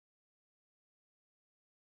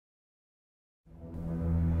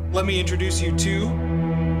let me introduce you to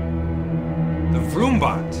the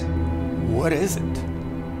Vroombot. What is it?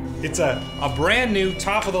 It's a brand new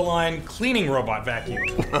top-of-the-line cleaning robot vacuum.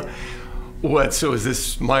 What, so is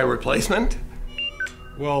this my replacement?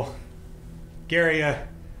 Well, Gary,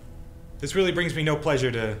 this really brings me no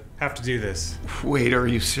pleasure to have to do this. Wait, are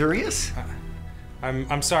you serious?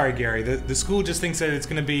 I'm sorry, Gary. The school just thinks that it's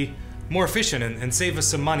going to be more efficient and save us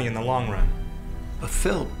some money in the long run.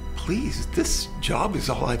 Phil, please, this job is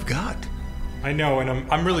all I've got. I know, and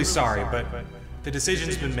I'm really sorry, but the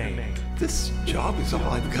decision's been made. This job is all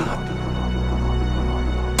I've got.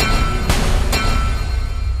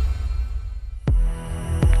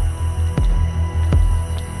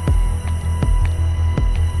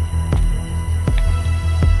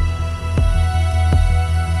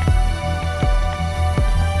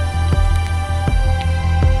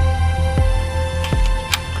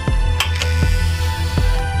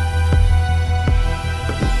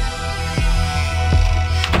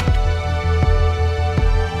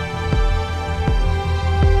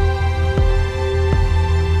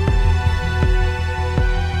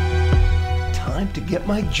 To get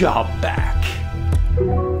my job back.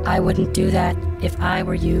 I wouldn't do that if I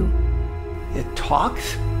were you. It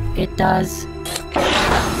talks? It does.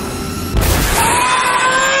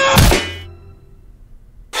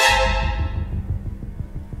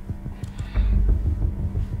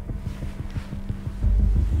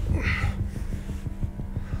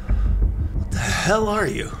 What the hell are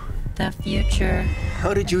you? The future.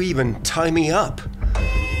 How did you even tie me up?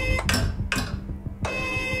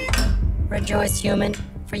 Rejoice, human,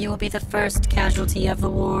 for you will be the first casualty of the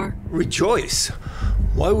war. Rejoice?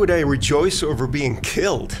 Why would I rejoice over being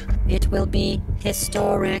killed? It will be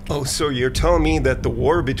historic. Oh, so you're telling me that the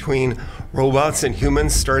war between robots and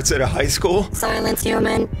humans starts at a high school? Silence,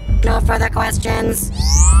 human. No further questions.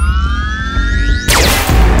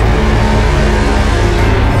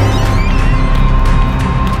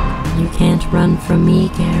 You can't run from me,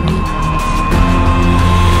 Gary.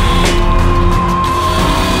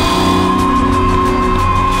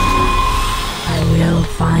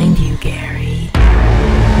 Find you, Gary.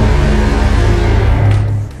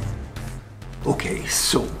 Okay,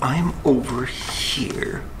 so I'm over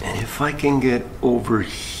here, and if I can get over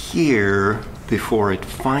here before it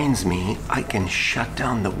finds me, I can shut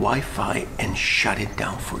down the Wi-Fi and shut it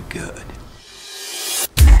down for good.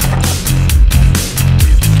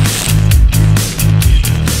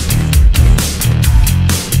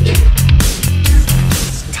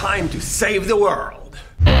 It's time to save the world.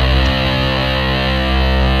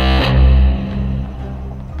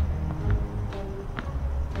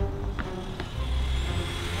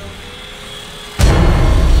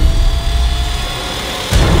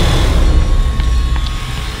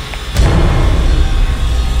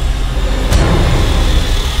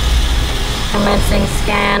 Commencing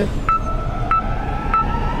scan.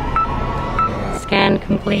 Scan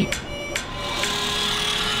complete.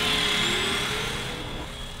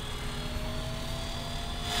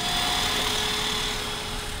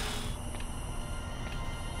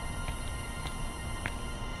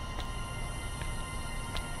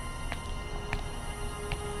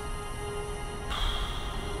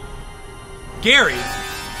 Gary,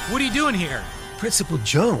 what are you doing here? Principal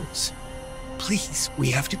Jones. Please,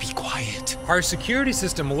 we have to be quiet. Our security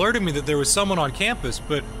system alerted me that there was someone on campus,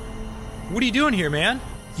 but what are you doing here, man?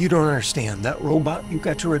 You don't understand. That robot you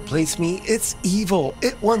got to replace me, it's evil.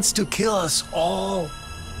 It wants to kill us all.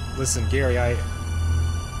 Listen, Gary, I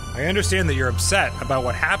understand that you're upset about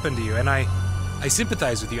what happened to you, and I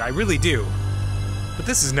sympathize with you. I really do. But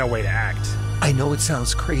this is no way to act. I know it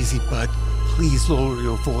sounds crazy, but please lower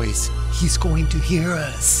your voice. He's going to hear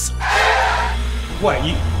us. What,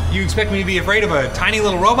 you expect me to be afraid of a tiny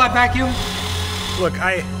little robot vacuum? Look,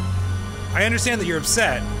 I understand that you're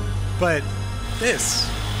upset, but this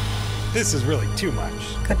is really too much.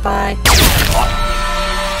 Goodbye.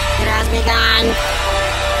 It has begun.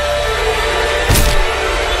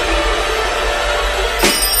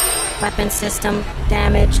 Weapon system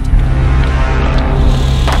damaged.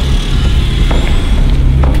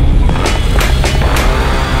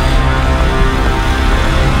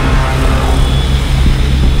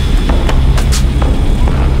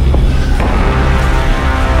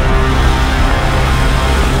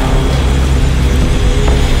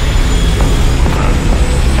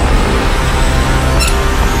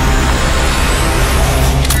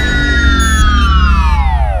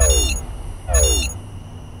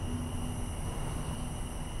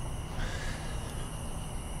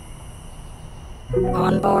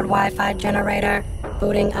 Onboard Wi-Fi generator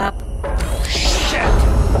booting up. Shit!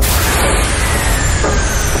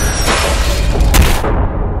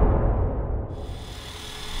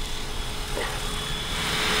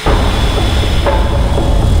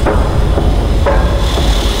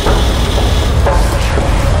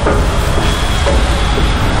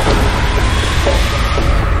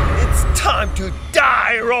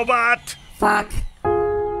 iRobot! Fuck.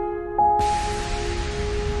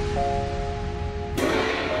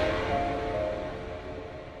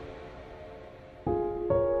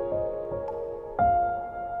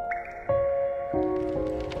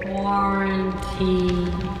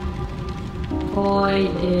 Warranty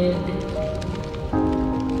voided.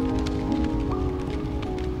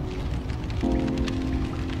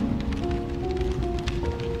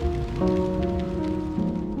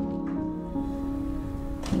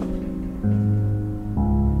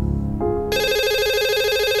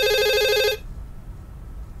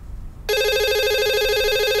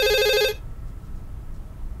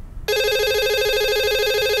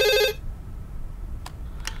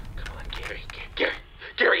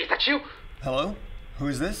 Gary, is that you? Hello? Who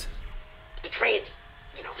is this? It's Randy.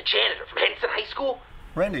 You know, the janitor from Henson High School.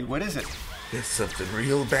 Randy, what is it? There's something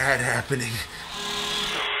real bad happening.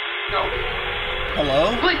 No.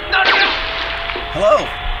 Hello? Please, no, no, no! Hello?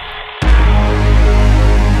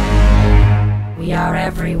 We are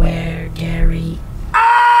everywhere, Gary.